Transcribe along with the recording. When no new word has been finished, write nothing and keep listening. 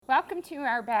welcome to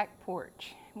our back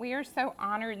porch. We are so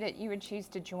honored that you would choose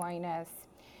to join us.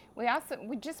 We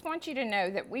just want you to know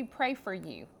that we pray for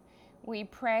you. We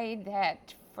pray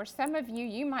that for some of you,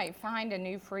 you might find a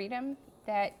new freedom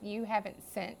that you haven't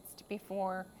sensed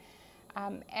before.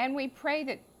 And we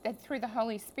pray that through the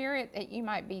Holy Spirit that you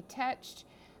might be touched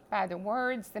by the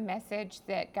words, the message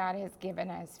that God has given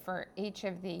us for each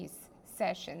of these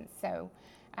sessions. So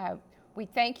we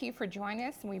thank you for joining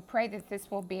us, and we pray that this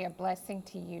will be a blessing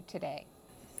to you today.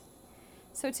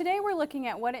 So today we're looking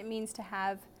at what it means to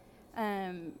have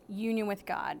union with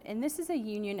God. And this is a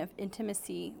union of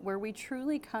intimacy where we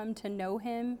truly come to know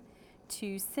Him,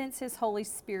 to sense His Holy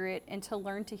Spirit, and to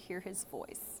learn to hear His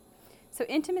voice. So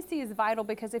intimacy is vital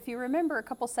because if you remember a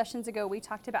couple sessions ago, we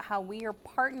talked about how we are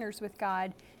partners with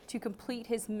God to complete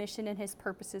His mission and His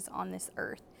purposes on this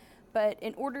earth. But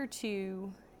in order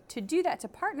to do that, to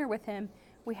partner with Him,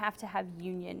 we have to have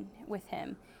union with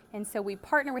Him. And so we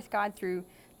partner with God through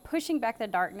pushing back the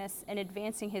darkness and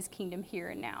advancing His kingdom here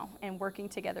and now and working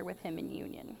together with Him in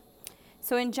union.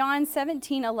 So in John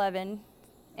 17:11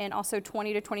 and also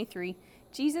 20 to 23,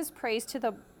 Jesus prays to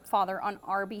the Father on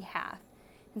our behalf.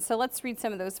 And so let's read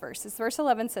some of those verses. Verse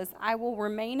 11 says, "I will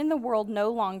remain in the world no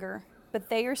longer, but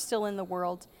they are still in the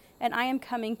world, and I am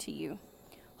coming to you.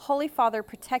 Holy Father,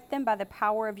 protect them by the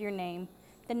power of your name,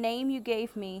 the name you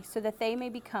gave me, so that they may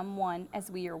become one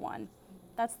as we are one."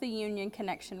 That's the union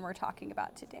connection we're talking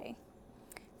about today.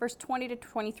 Verse 20 to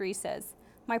 23 says,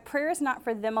 "My prayer is not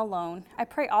for them alone. I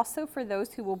pray also for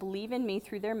those who will believe in me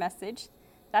through their message,"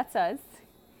 that's us,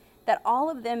 "that all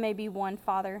of them may be one,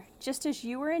 Father, just as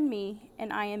you are in me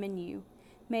and I am in you.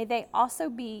 May they also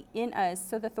be in us,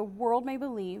 so that the world may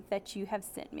believe that you have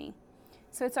sent me."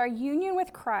 So it's our union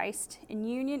with Christ and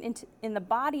union in the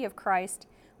body of Christ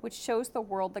which shows the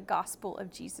world the gospel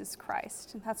of Jesus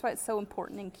Christ. And that's why it's so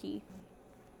important and key.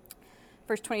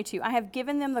 Verse 22, "I have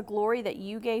given them the glory that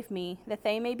you gave me, that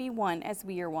they may be one as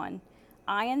we are one,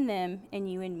 I and them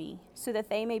and you and me, so that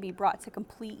they may be brought to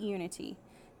complete unity.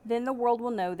 Then the world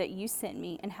will know that you sent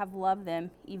me and have loved them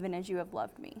even as you have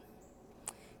loved me."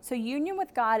 So union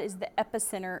with God is the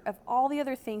epicenter of all the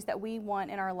other things that we want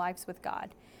in our lives with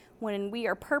God. When we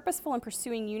are purposeful in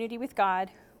pursuing unity with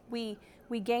God, we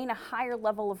gain a higher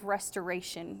level of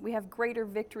restoration. We have greater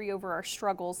victory over our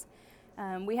struggles.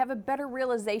 We have a better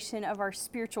realization of our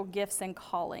spiritual gifts and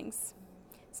callings.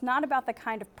 It's not about the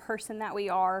kind of person that we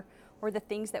are or the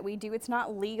things that we do. It's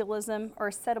not legalism or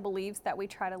a set of beliefs that we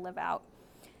try to live out.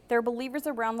 There are believers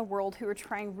around the world who are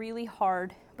trying really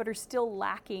hard but are still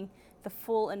lacking the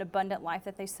full and abundant life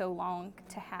that they so long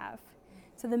to have.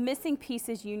 So the missing piece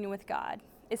is union with God.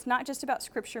 It's not just about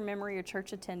scripture memory or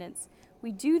church attendance.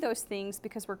 We do those things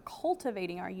because we're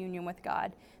cultivating our union with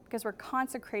God, because we're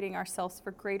consecrating ourselves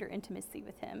for greater intimacy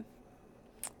with Him.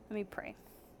 Let me pray.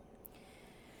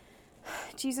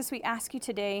 Jesus, we ask you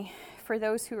today for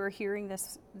those who are hearing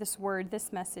this word,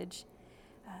 this message,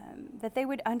 that they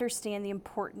would understand the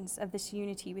importance of this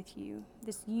unity with you,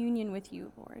 this union with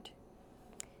you, Lord.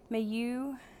 May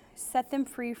you set them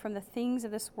free from the things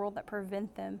of this world that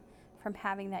prevent them from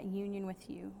having that union with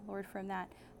you, Lord, from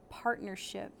that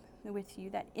partnership with you,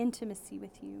 that intimacy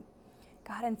with you.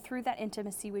 God, and through that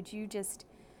intimacy, would you just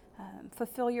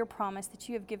fulfill your promise that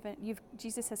you have given,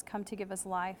 Jesus has come to give us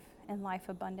life and life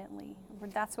abundantly.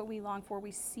 Lord, that's what we long for.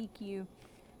 We seek you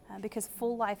because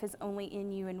full life is only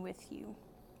in you and with you.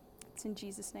 It's in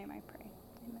Jesus' name I pray.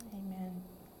 Amen. Amen.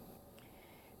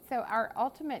 So our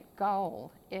ultimate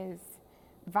goal is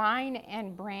vine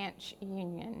and branch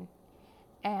union.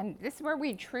 And this is where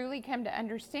we truly come to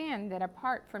understand that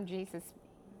apart from Jesus,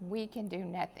 we can do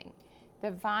nothing.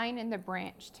 The vine and the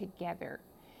branch together.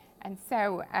 And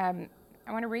so I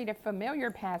want to read a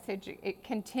familiar passage. It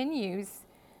continues.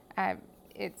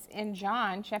 It's in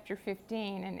John chapter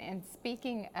 15, and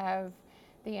speaking of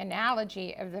the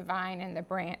analogy of the vine and the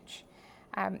branch.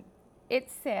 It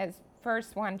says,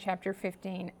 verse 1, chapter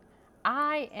 15,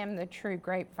 "I am the true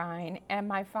grapevine, and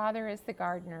my Father is the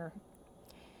gardener.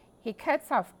 He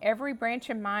cuts off every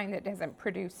branch of mine that doesn't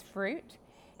produce fruit,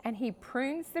 and he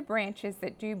prunes the branches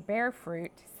that do bear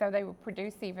fruit so they will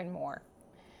produce even more."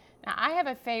 Now, I have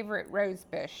a favorite rose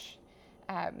bush,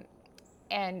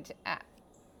 and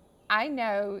I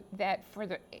know that for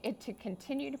it to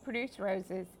continue to produce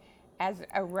roses, as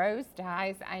a rose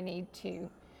dies, I need to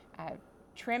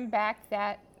trim back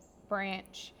that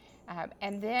branch,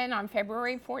 and then on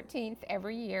February 14th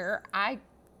every year, I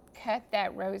cut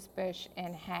that rose bush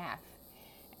in half,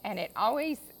 and it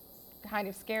always kind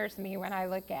of scares me when I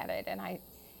look at it, and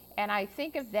I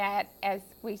think of that as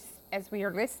we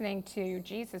are listening to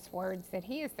Jesus' words that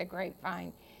He is the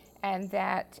grapevine, and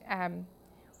that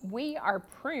we are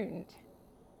pruned.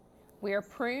 We are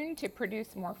pruned to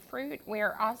produce more fruit. We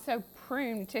are also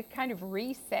pruned to kind of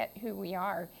reset who we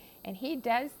are. And he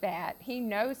does that. He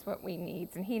knows what we need,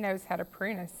 and he knows how to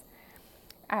prune us.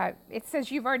 It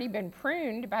says you've already been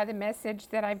pruned by the message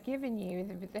that I've given you.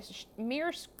 The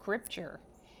mere scripture,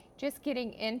 just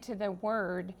getting into the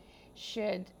word,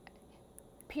 should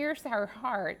pierce our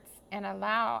hearts and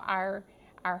allow our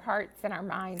hearts and our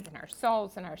minds and our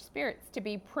souls and our spirits to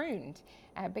be pruned,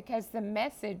 because the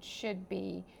message should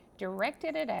be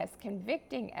directed at us,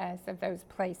 convicting us of those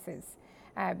places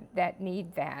that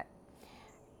need that.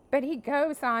 But he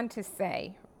goes on to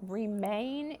say,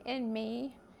 remain in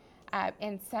me.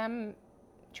 In some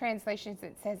translations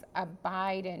it says,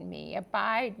 abide in me.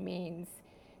 Abide means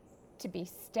to be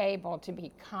stable, to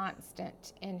be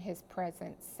constant in his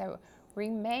presence. So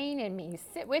remain in me,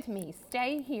 sit with me,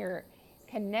 stay here,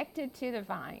 connected to the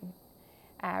vine.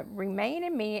 Remain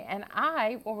in me, and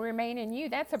I will remain in you.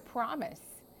 That's a promise.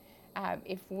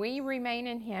 If we remain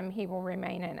in him, he will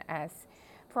remain in us.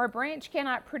 For a branch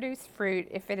cannot produce fruit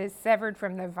if it is severed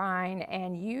from the vine,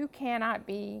 and you cannot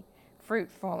be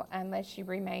fruitful unless you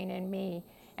remain in me.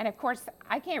 And of course,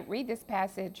 I can't read this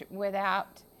passage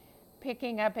without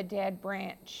picking up a dead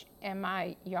branch in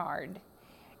my yard.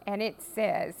 And it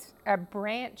says, a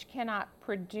branch cannot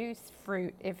produce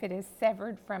fruit if it is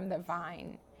severed from the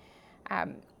vine.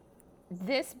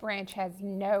 This branch has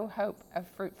no hope of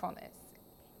fruitfulness.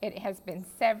 It has been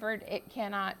severed. It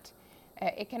cannot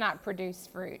produce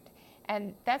fruit.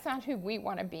 And that's not who we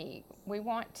want to be. We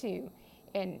want to,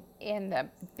 in the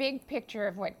big picture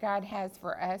of what God has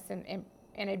for us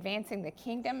in advancing the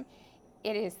kingdom,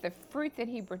 it is the fruit that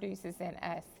he produces in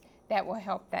us that will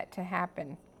help that to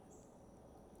happen.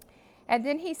 And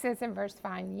then he says in verse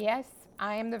 5, yes,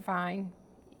 I am the vine,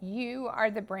 you are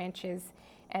the branches,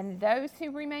 and those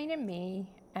who remain in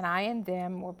me and I in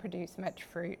them will produce much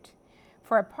fruit.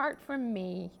 For apart from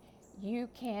me, you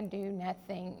can do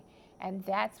nothing. And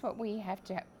that's what we have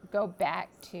to go back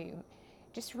to.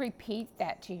 Just repeat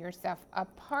that to yourself.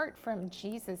 Apart from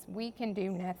Jesus, we can do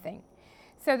nothing.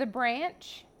 So the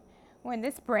branch, when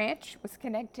this branch was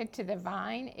connected to the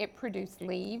vine, it produced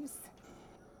leaves,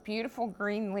 beautiful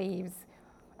green leaves.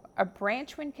 A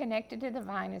branch, when connected to the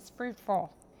vine, is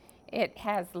fruitful. It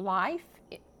has life,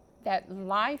 that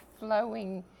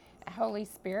life-flowing Holy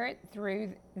Spirit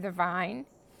through the vine.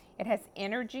 It has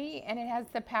energy, and it has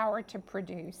the power to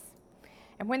produce.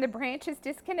 And when the branch is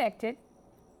disconnected,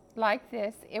 like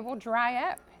this, it will dry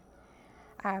up.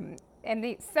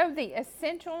 So the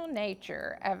essential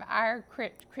nature of our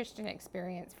Christian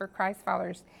experience for Christ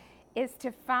followers is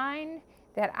to find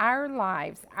that our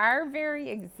lives, our very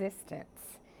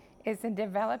existence, is in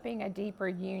developing a deeper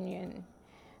union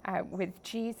with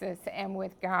Jesus and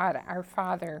with God, our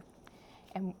Father.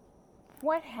 And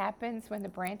what happens when the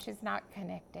branch is not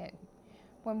connected?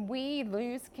 When we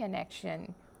lose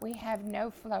connection, we have no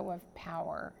flow of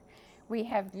power. We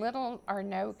have little or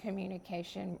no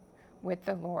communication with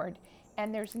the Lord,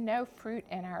 and there's no fruit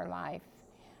in our life.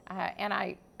 And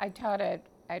I taught a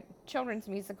children's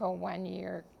musical one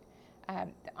year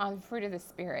on the fruit of the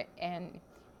Spirit, and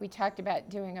we talked about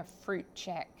doing a fruit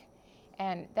check.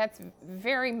 And that's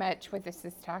very much what this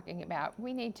is talking about.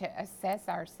 We need to assess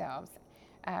ourselves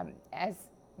as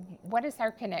what does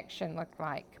our connection look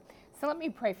like? So let me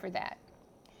pray for that.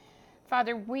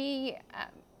 Father,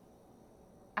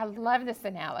 I love this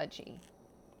analogy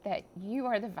that you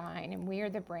are the vine and we are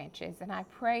the branches. And I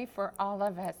pray for all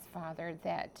of us, Father,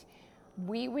 that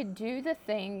we would do the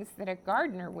things that a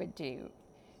gardener would do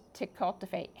to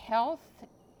cultivate health,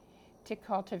 to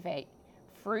cultivate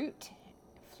fruit,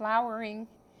 flowering,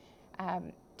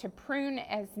 to prune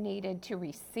as needed, to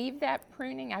receive that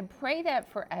pruning. I pray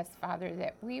that for us, Father,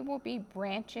 that we will be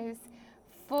branches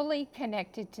fully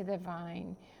connected to the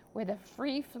vine with a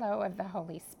free flow of the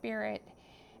Holy Spirit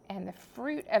and the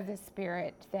fruit of the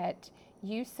Spirit that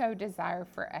you so desire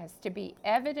for us to be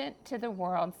evident to the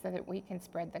world so that we can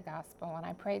spread the gospel. And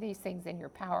I pray these things in your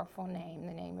powerful name,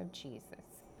 the name of Jesus.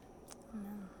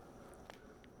 Amen.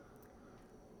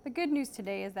 The good news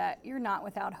today is that you're not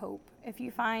without hope. If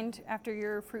you find after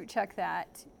your fruit check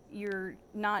that you're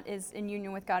not as in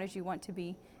union with God as you want to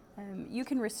be, you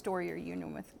can restore your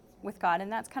union with God.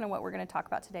 And that's kind of what we're going to talk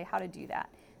about today, how to do that.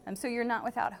 So you're not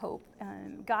without hope.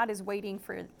 God is waiting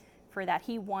for that.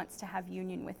 He wants to have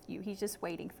union with you. He's just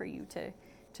waiting for you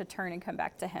to turn and come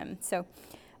back to him. So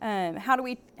how do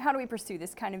we pursue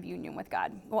this kind of union with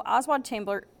God? Well, Oswald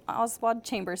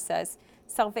Chambers says,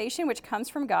 salvation which comes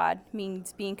from God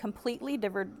means being completely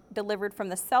delivered from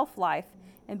the self-life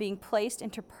and being placed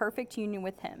into perfect union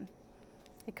with him.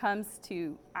 It comes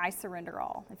to I surrender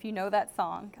all. If you know that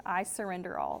song, I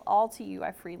surrender all to you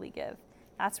I freely give.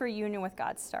 That's where union with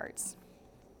God starts.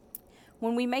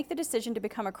 When we make the decision to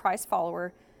become a Christ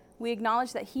follower, we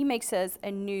acknowledge that he makes us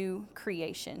a new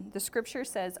creation. The scripture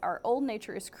says our old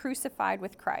nature is crucified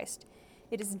with Christ.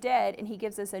 It is dead, and he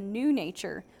gives us a new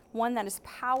nature, one that is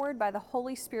powered by the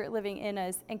Holy Spirit living in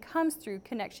us and comes through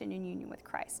connection and union with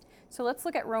Christ. So let's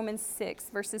look at Romans 6,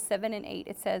 verses 7 and 8.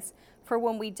 It says, "For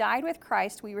when we died with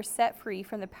Christ, we were set free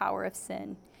from the power of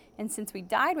sin. And since we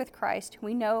died with Christ,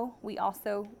 we know we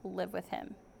also will live with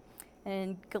him."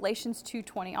 And Galatians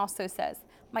 2:20 also says,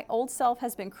 "My old self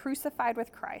has been crucified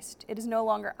with Christ. It is no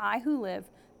longer I who live,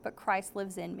 but Christ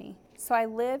lives in me. So I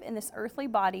live in this earthly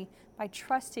body by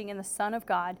trusting in the Son of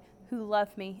God who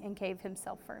loved me and gave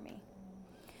himself for me."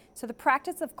 So the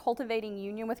practice of cultivating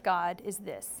union with God is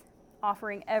this: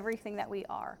 offering everything that we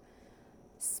are,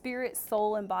 spirit,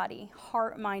 soul, and body,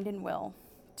 heart, mind, and will,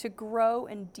 to grow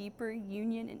in deeper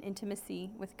union and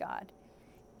intimacy with God.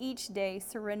 Each day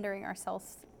surrendering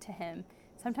ourselves to him.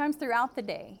 Sometimes throughout the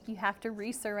day, you have to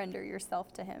resurrender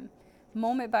yourself to him,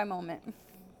 moment by moment.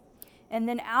 And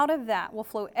then out of that will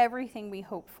flow everything we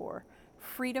hope for: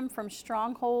 freedom from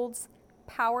strongholds,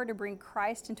 power to bring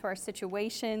Christ into our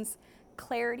situations,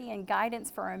 clarity and guidance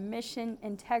for our mission,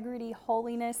 integrity,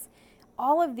 holiness.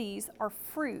 All of these are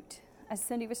fruit, as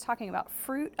Cindy was talking about,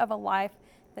 fruit of a life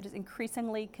that is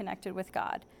increasingly connected with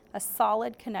God, a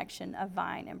solid connection of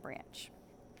vine and branch.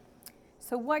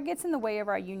 So what gets in the way of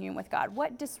our union with God?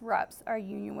 What disrupts our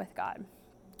union with God?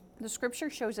 The scripture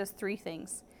shows us three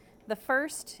things. The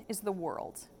first is the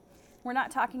world. We're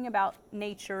not talking about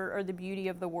nature or the beauty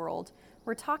of the world.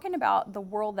 We're talking about the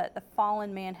world that the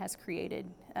fallen man has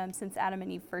created since Adam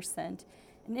and Eve first sinned.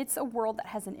 And it's a world that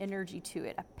has an energy to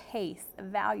it, a pace, a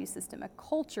value system, a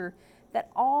culture that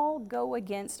all go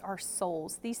against our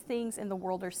souls. These things in the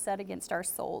world are set against our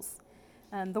souls.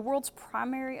 The world's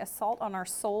primary assault on our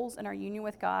souls and our union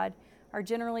with God are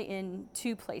generally in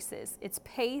two places. It's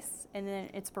pace, and then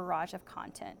it's barrage of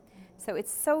content. So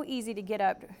it's so easy to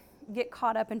get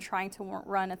caught up in trying to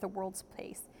run at the world's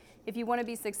pace. If you want to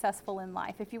be successful in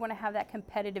life, if you want to have that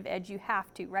competitive edge, you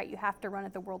have to, right? You have to run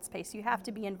at the world's pace. You have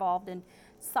to be involved in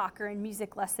soccer and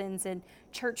music lessons and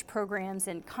church programs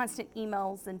and constant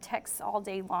emails and texts all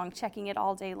day long, checking it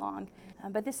all day long.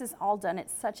 But this is all done at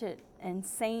such an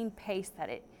insane pace that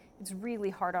it's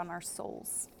really hard on our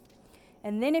souls.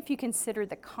 And then if you consider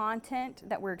the content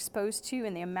that we're exposed to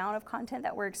and the amount of content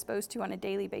that we're exposed to on a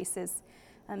daily basis,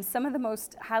 some of the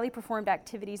most highly performed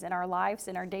activities in our lives,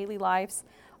 in our daily lives,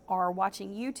 are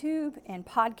watching YouTube and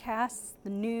podcasts, the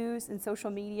news and social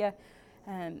media.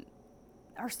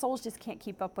 Our souls just can't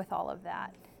keep up with all of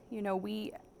that. You know,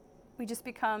 we just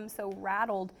become so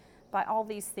rattled by all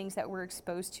these things that we're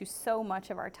exposed to. So much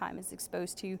of our time is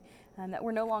exposed to that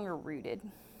we're no longer rooted.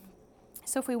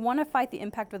 So if we want to fight the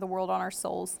impact of the world on our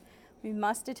souls, we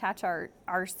must detach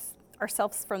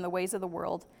ourselves from the ways of the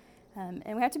world.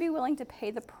 And we have to be willing to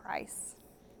pay the price.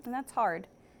 And that's hard.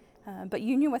 But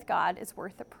union with God is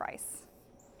worth the price.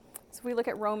 So if we look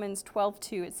at Romans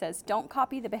 12:2, it says, "Don't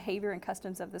copy the behavior and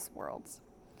customs of this world,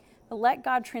 but let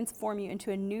God transform you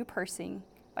into a new person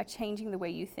by changing the way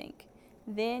you think.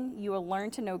 Then you will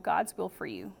learn to know God's will for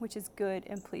you, which is good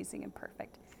and pleasing and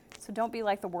perfect." So don't be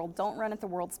like the world. Don't run at the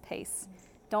world's pace.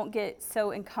 Don't get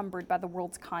so encumbered by the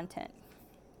world's content.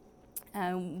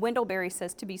 Wendell Berry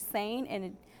says, "To be sane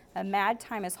in a mad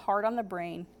time is hard on the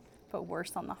brain, but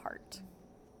worse on the heart."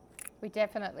 We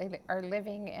definitely are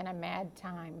living in a mad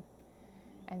time,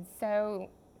 and so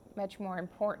much more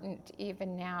important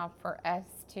even now for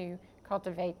us to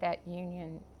cultivate that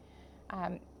union.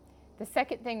 The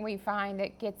second thing we find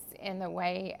that gets in the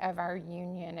way of our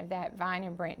union, of that vine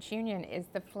and branch union, is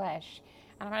the flesh.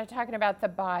 And I'm not talking about the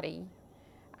body.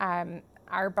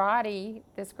 Our body,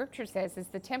 the scripture says, is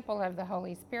the temple of the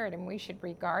Holy Spirit, and we should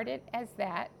regard it as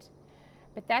that.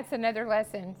 But that's another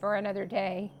lesson for another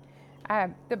day.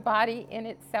 The body in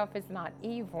itself is not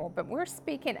evil, but we're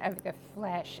speaking of the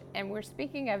flesh, and we're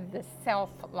speaking of the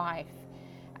self-life.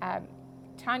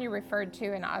 Tanya referred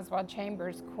to in Oswald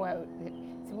Chambers' quote,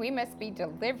 so we must be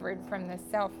delivered from the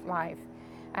self-life.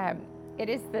 It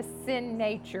is the sin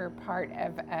nature part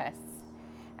of us.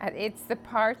 It's the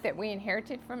part that we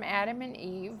inherited from Adam and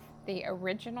Eve, the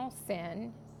original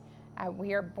sin.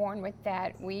 We are born with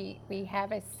that. We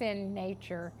have a sin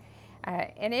nature.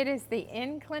 And it is the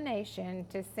inclination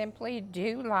to simply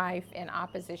do life in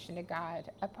opposition to God,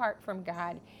 apart from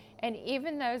God. And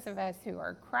even those of us who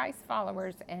are Christ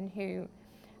followers and who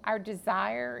our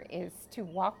desire is to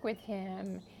walk with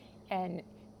Him and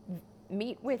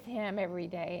meet with Him every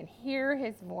day and hear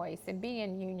His voice and be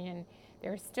in union,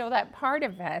 There's still that part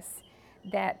of us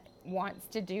that wants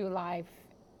to do life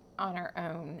on our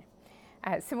own.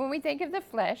 So when we think of the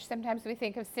flesh, sometimes we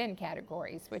think of sin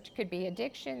categories, which could be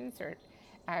addictions or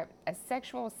a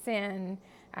sexual sin.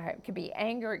 It could be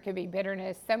anger. It could be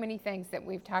bitterness. So many things that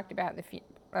we've talked about the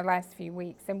last few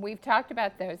weeks. And we've talked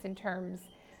about those in terms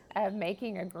of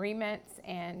making agreements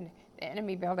and the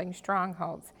enemy building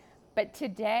strongholds. But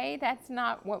today, that's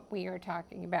not what we are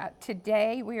talking about.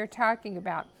 Today, we are talking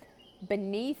about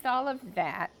beneath all of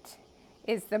that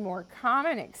is the more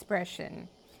common expression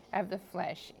of the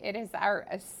flesh. It is our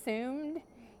assumed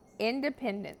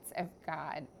independence of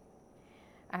God.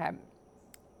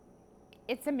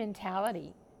 It's a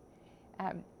mentality.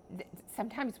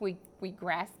 Sometimes we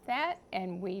grasp that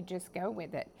and we just go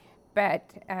with it. But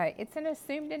it's an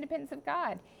assumed independence of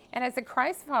God. And as a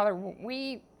Christ follower,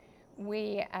 we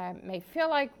may feel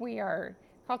like we are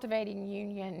cultivating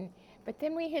union, but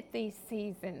then we hit these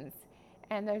seasons.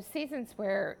 And those seasons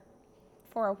where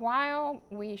for a while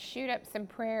we shoot up some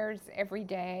prayers every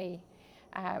day,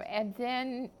 and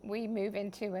then we move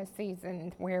into a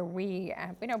season where we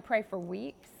don't pray for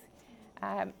weeks.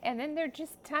 And then there are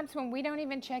just times when we don't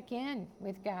even check in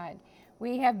with God.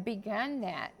 We have begun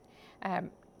that.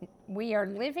 We are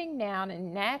living now in a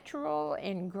natural,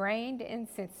 ingrained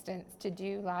insistence to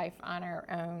do life on our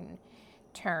own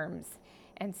terms.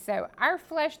 And so our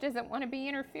flesh doesn't want to be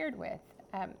interfered with.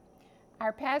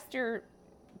 Our pastor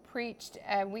preached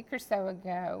a week or so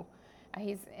ago.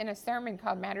 He's in a sermon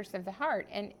called Matters of the Heart.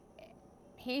 And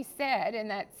he said in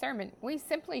that sermon, we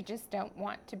simply just don't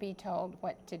want to be told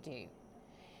what to do.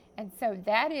 And so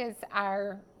that is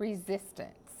our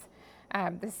resistance.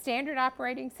 The standard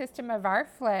operating system of our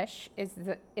flesh is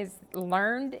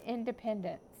learned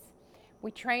independence.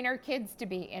 We train our kids to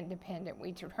be independent.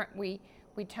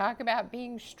 We talk about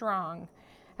being strong.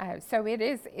 So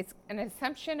it's an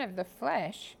assumption of the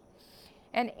flesh.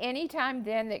 And anytime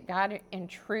then that God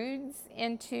intrudes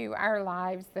into our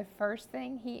lives, the first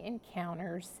thing he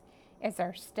encounters is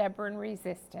our stubborn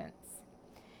resistance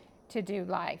to do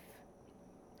life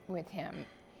with him.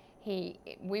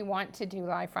 We want to do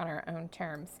life on our own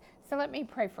terms. So let me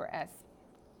pray for us.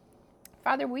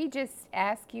 Father, we just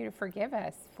ask you to forgive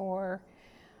us for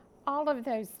all of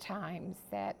those times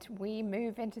that we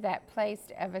move into that place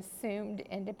of assumed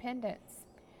independence.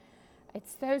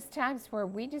 It's those times where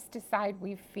we just decide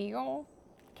we feel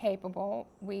capable,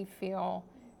 we feel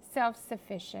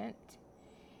self-sufficient,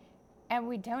 and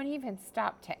we don't even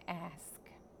stop to ask.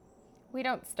 We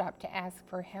don't stop to ask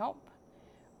for help.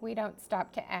 We don't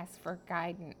stop to ask for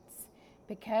guidance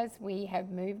because we have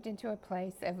moved into a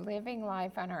place of living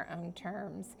life on our own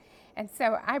terms. And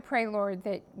so I pray, Lord,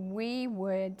 that we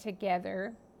would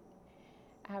together,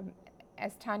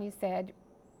 as Tanya said,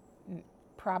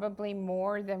 probably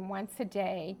more than once a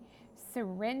day,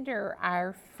 surrender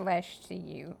our flesh to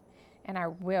you and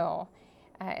our will,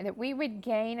 and that we would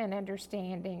gain an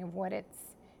understanding of what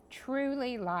it's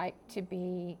truly like to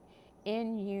be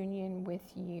in union with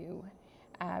you.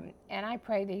 And I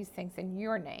pray these things in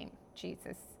your name,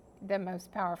 Jesus, the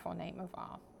most powerful name of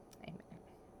all. Amen.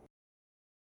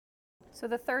 So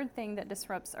the third thing that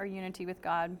disrupts our unity with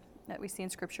God that we see in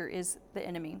Scripture is the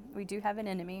enemy. We do have an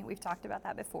enemy. We've talked about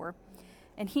that before.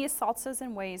 And he assaults us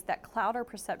in ways that cloud our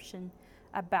perception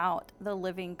about the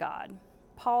living God.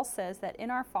 Paul says that in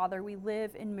our Father we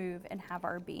live and move and have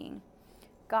our being.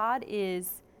 God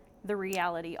is the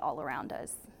reality all around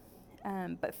us.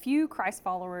 But few Christ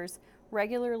followers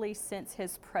regularly sense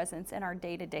his presence in our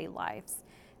day-to-day lives,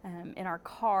 in our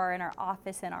car, in our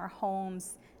office, in our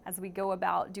homes. As we go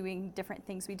about doing different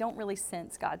things, we don't really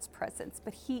sense God's presence,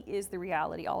 but he is the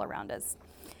reality all around us.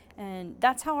 And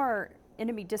that's how our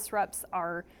enemy disrupts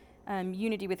our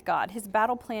unity with God. His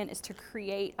battle plan is to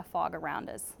create a fog around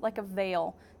us, like a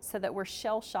veil, so that we're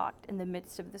shell-shocked in the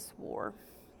midst of this war.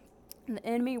 And the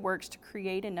enemy works to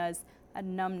create in us a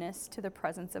numbness to the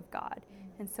presence of God.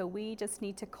 And so we just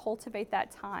need to cultivate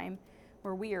that time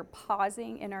where we are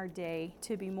pausing in our day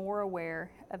to be more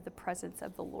aware of the presence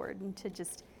of the Lord and to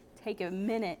just take a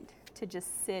minute to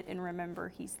just sit and remember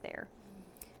he's there.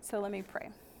 So let me pray.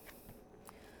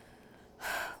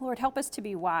 Lord, help us to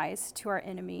be wise to our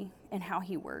enemy and how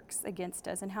he works against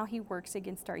us and how he works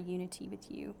against our unity with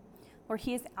you. Lord,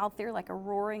 he is out there like a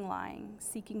roaring lion,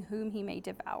 seeking whom he may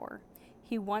devour.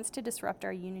 He wants to disrupt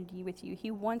our unity with you.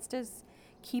 He wants to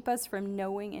keep us from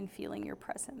knowing and feeling your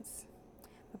presence.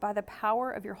 But by the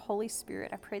power of your Holy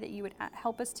Spirit, I pray that you would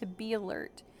help us to be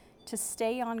alert, to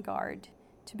stay on guard,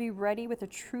 to be ready with the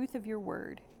truth of your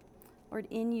word. Lord,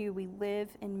 in you we live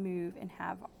and move and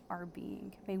have our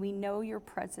being. May we know your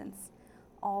presence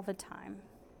all the time.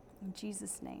 In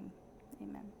Jesus' name,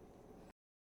 amen.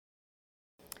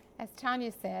 As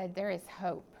Tanya said, there is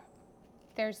hope.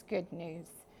 There's good news.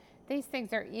 These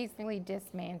things are easily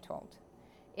dismantled.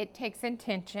 It takes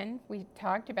intention. We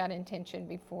talked about intention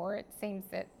before. It seems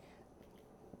that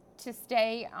to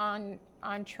stay on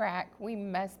track, we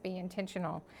must be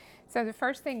intentional. So the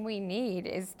first thing we need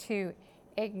is to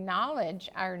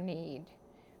acknowledge our need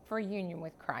for union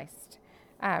with Christ,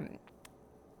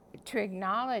 to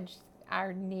acknowledge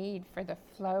our need for the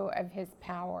flow of his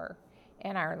power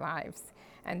in our lives.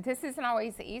 And this isn't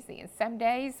always easy. And some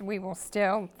days we will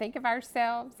still think of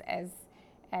ourselves as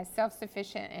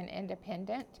self-sufficient and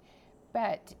independent.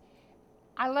 But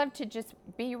I love to just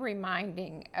be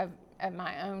reminding of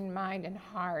my own mind and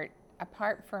heart.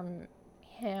 Apart from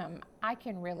him, I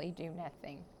can really do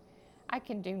nothing. I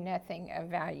can do nothing of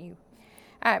value.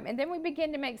 And then we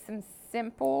begin to make some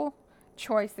simple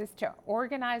choices to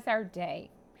organize our day,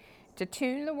 to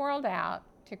tune the world out,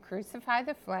 to crucify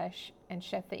the flesh and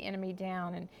shut the enemy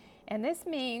down. And this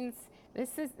means,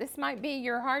 this might be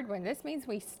your hard one. This means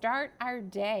we start our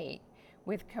day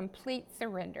with complete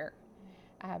surrender.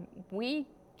 We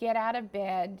get out of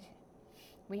bed,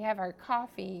 we have our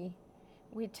coffee,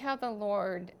 we tell the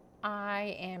Lord,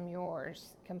 I am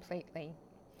yours completely.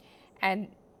 And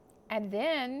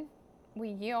then we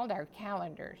yield our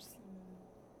calendars.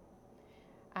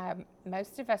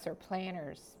 Most of us are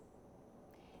planners.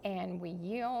 And we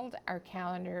yield our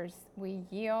calendars. We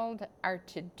yield our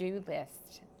to-do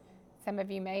list. Some of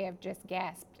you may have just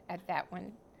gasped at that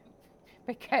one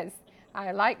because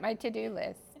I like my to-do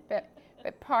list. But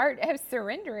part of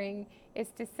surrendering is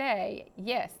to say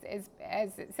yes, as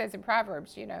it says in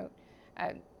Proverbs, the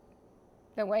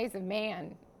ways of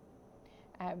man.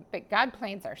 But God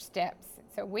plans our steps.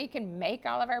 So we can make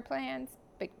all of our plans,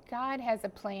 but God has a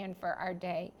plan for our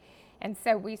day. And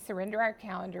so we surrender our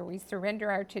calendar, we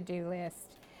surrender our to-do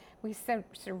list, we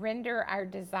surrender our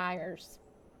desires.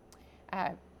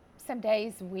 Some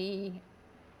days we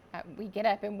get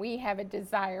up and we have a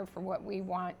desire for what we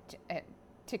want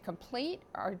to complete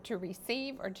or to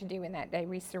receive or to do in that day.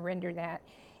 We surrender that.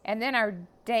 And then our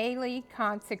daily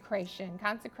consecration.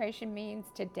 Consecration means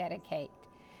to dedicate.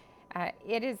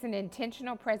 It is an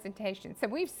intentional presentation. So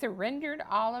we've surrendered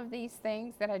all of these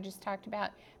things that I just talked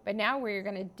about, but now we're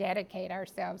going to dedicate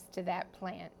ourselves to that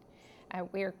plan.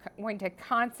 We're going to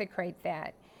consecrate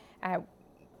that.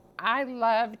 I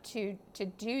love to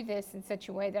do this in such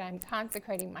a way that I'm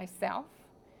consecrating myself,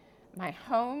 my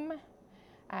home.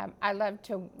 I love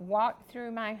to walk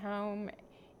through my home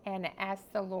and ask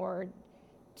the Lord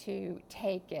to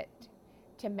take it,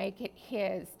 to make it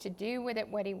his, to do with it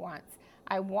what he wants.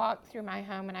 I walk through my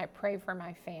home and I pray for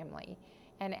my family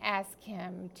and ask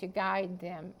him to guide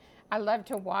them. I love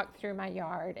to walk through my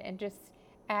yard and just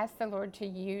ask the Lord to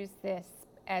use this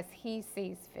as he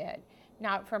sees fit,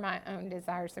 not for my own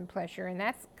desires and pleasure. And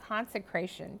that's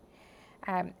consecration.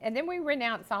 And then we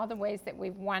renounce all the ways that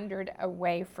we've wandered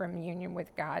away from union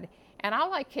with God. And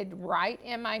all I could write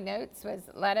in my notes was,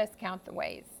 let us count the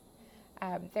ways.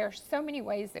 There are so many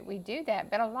ways that we do that,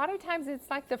 but a lot of times it's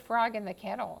like the frog in the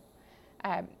kettle.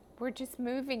 We're just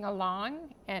moving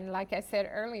along, and like I said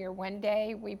earlier, one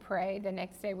day we pray, the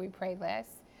next day we pray less,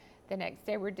 the next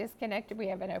day we're disconnected, we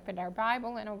haven't opened our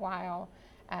Bible in a while,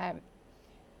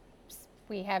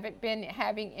 we haven't been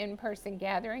having in-person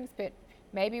gatherings, but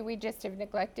maybe we just have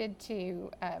neglected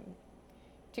to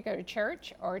go to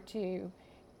church or to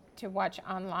watch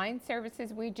online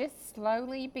services. We just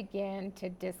slowly begin to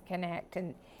disconnect,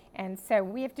 and so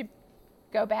we have to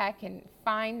go back and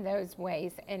find those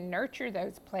ways and nurture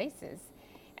those places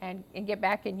and get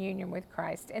back in union with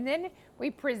Christ. And then we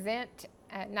present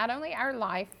not only our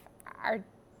life,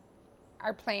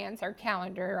 our plans, our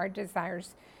calendar, our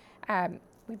desires,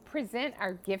 we present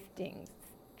our giftings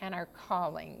and our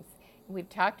callings. We've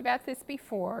talked about this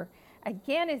before.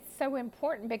 Again, it's so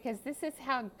important because this is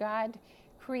how God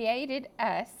created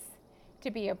us to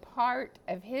be a part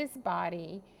of his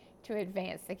body to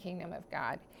advance the kingdom of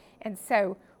God. And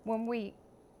so when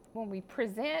we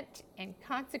present and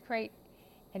consecrate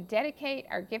and dedicate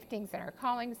our giftings and our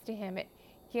callings to him, it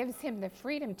gives him the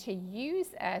freedom to use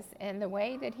us in the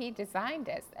way that he designed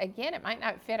us. Again, it might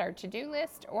not fit our to-do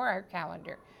list or our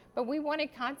calendar, but we want to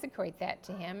consecrate that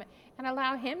to him and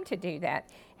allow him to do that.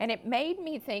 And it made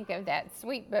me think of that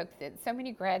sweet book that so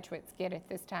many graduates get at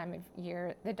this time of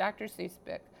year, the Dr. Seuss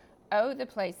book, Oh, the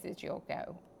Places You'll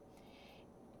Go.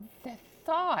 The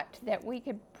thought that we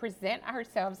could present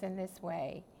ourselves in this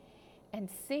way and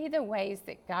see the ways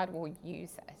that God will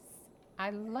use us.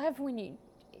 I love when you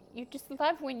just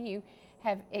love when you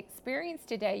have experienced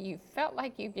today, you felt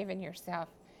like you've given yourself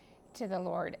to the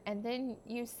Lord, and then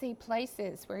you see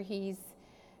places where he's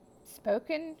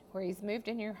spoken, where he's moved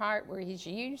in your heart, where he's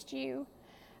used you.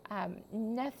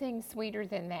 Nothing sweeter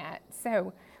than that.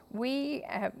 So we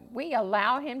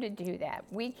allow him to do that.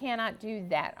 We cannot do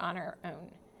that on our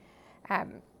own.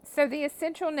 So the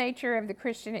essential nature of the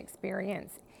Christian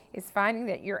experience is finding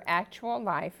that your actual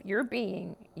life, your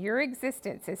being, your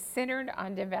existence is centered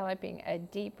on developing a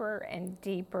deeper and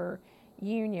deeper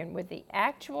union with the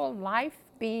actual life,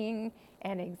 being,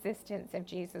 and existence of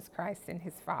Jesus Christ and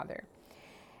his Father.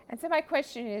 And so my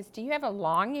question is, do you have a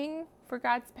longing for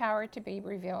God's power to be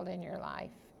revealed in your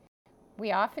life?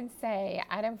 We often say,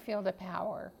 I don't feel the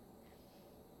power.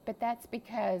 But that's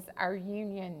because our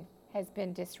union has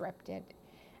been disrupted.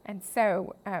 And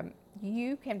so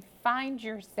you can find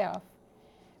yourself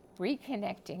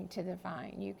reconnecting to the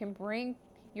vine. You can bring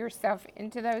yourself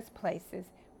into those places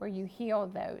where you heal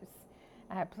those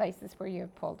places where you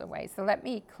have pulled away. So let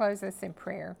me close us in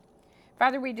prayer.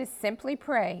 Father, we just simply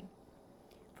pray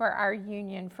for our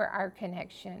union, for our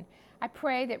connection. I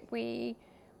pray that we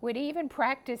would even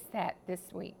practice that this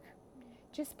week.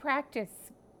 Just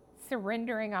practice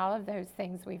surrendering all of those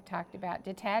things we've talked about,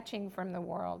 detaching from the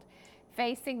world,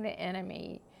 facing the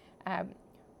enemy,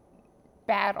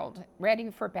 battled, ready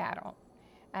for battle,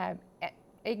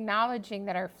 acknowledging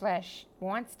that our flesh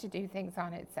wants to do things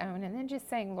on its own, and then just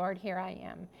saying, Lord, here I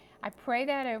am. I pray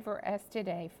that over us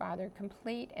today, Father,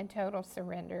 complete and total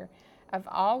surrender of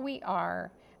all we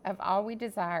are, of all we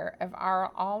desire, of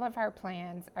all of our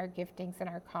plans, our giftings, and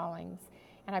our callings.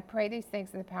 And I pray these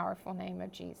things in the powerful name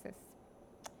of Jesus.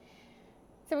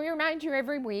 So we remind you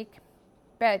every week,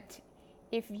 but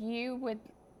if you would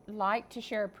like to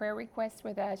share a prayer request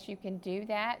with us, you can do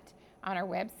that on our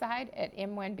website at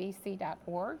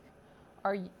m1bc.org.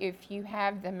 Or if you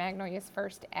have the Magnolia's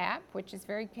First app, which is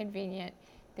very convenient,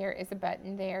 there is a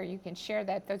button there. You can share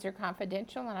that. Those are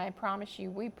confidential, and I promise you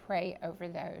we pray over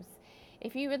those.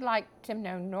 If you would like to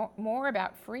know more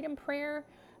about Freedom Prayer,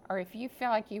 or if you feel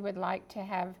like you would like to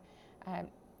have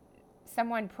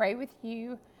someone pray with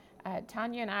you,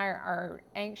 Tanya and I are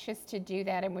anxious to do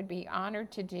that and would be honored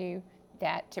to do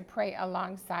that, to pray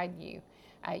alongside you.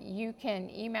 You can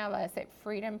email us at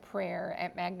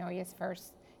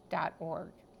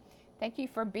freedomprayer@magnoliasfirst.org. Thank you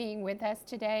for being with us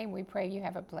today, and we pray you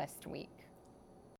have a blessed week.